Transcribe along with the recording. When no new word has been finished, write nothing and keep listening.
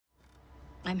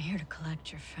I'm here to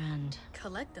collect your friend.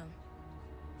 Collect them?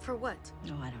 For what?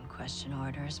 No, I don't question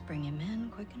orders. Bring him in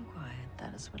quick and quiet.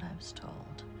 That is what I was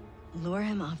told. Lure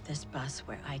him off this bus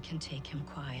where I can take him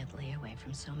quietly away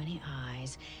from so many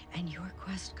eyes, and your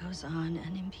quest goes on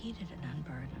unimpeded and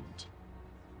unburdened.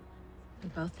 We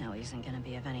both know he isn't going to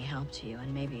be of any help to you,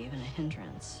 and maybe even a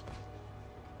hindrance.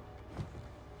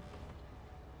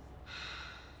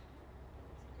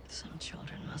 Some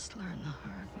children must learn the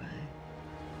hard way.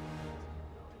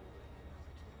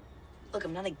 Look,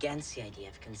 I'm not against the idea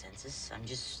of consensus. I'm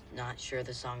just not sure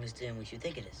the song is doing what you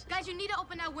think it is. Guys, you need to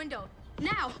open that window.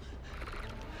 Now!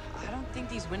 I don't think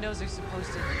these windows are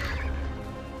supposed to...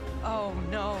 Oh,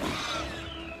 no.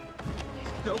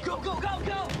 No, go, go, go,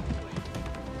 go!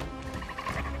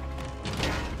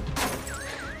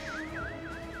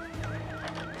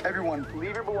 Everyone,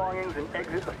 leave your belongings and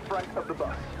exit the front of the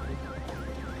bus.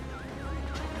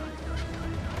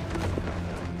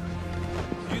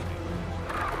 Excuse me.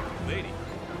 Lady.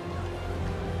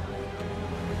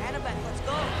 Annabeth, let's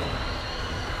go!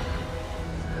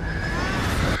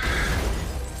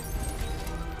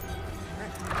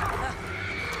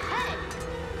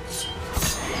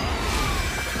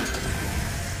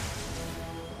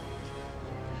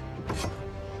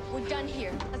 We're done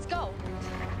here. Let's